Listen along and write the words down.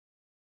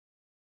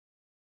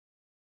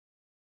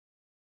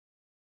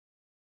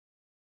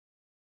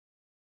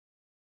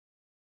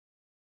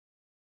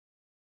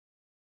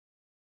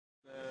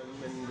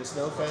the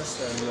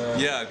Snowfest?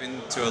 And yeah, I've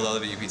been to a lot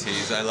of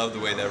EPTs. I love the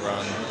way they're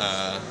run.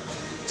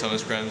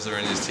 Thomas Kremser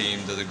and his team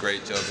did a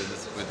great job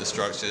with the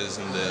structures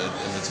and the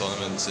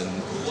tournaments, and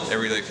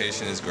every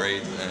location is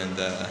great. And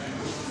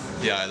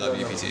yeah, I love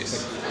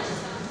EPTs.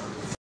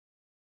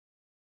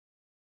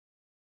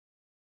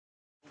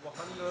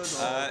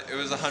 It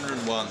was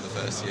 101 the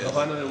first year.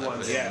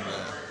 101, yeah.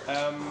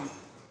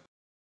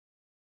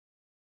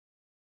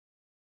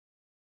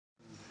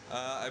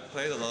 I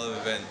played a lot of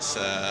events.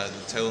 The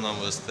total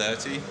number was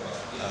 30.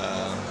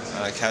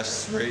 I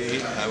cashed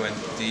 3. I went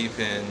deep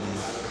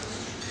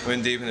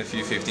in a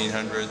few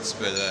 1500s,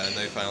 but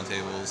no final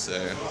tables. So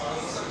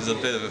it was a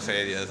bit of a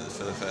failure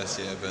for the first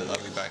year, but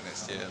I'll be back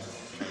next year.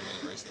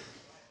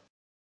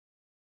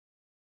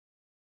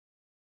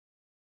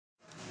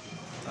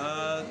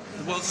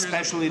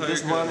 Especially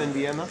this one in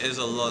Vienna is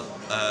a lot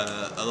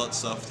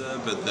softer,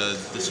 but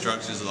the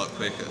structure is a lot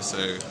quicker.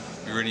 So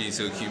you really need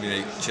to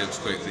accumulate chips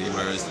quickly.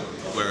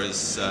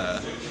 Whereas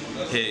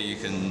here you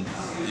can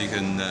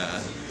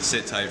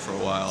sit tight for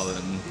a while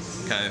and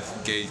kind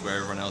of gauge where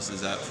everyone else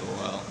is at for a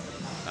while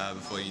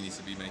before you need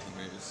to be making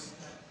moves.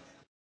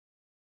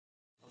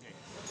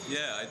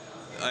 Yeah,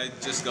 I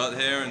just got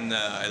here and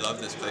I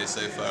love this place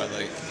so far.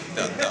 Like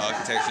the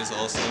architecture is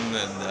awesome,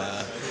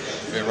 and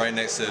we're right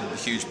next to a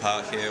huge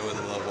park here with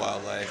a lot of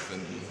wildlife,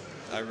 and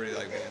I really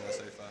like Vienna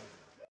so far.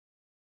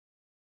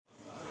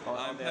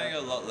 I'm playing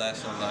a lot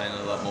less online and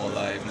a lot more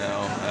live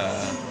now.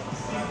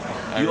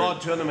 You are a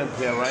tournament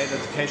player, right? The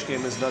cash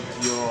game is not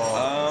your...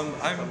 I'm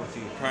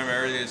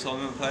primarily a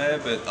tournament player,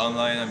 but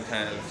online I'm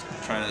kind of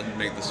trying to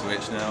make the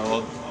switch now.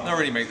 Well, not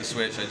really make the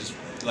switch, I just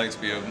like to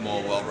be a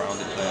more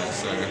well-rounded player.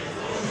 So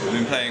I've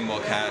been playing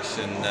more cash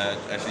and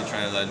actually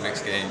trying to learn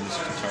mixed games,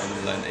 trying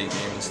to learn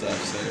 8-game and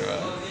stuff. So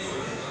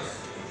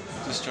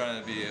just trying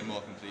to be a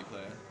more complete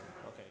player.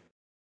 Okay.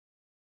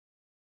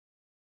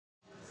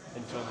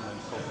 In tournament,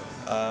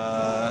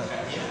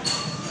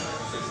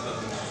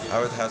 I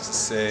would have to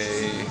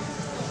say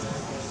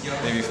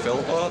maybe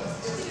Philbot.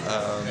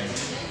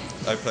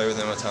 I play with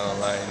him a ton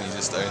online. He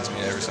just owns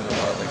me every single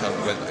pot. I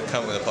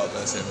can't win a pot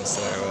versus him.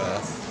 So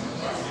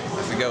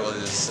I forget what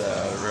his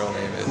real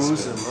name is.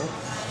 Gruesome, huh?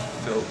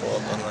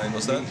 Philbot online.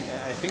 What's that?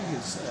 I think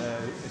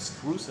it's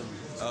gruesome.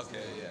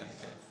 Okay, yeah.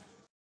 Okay.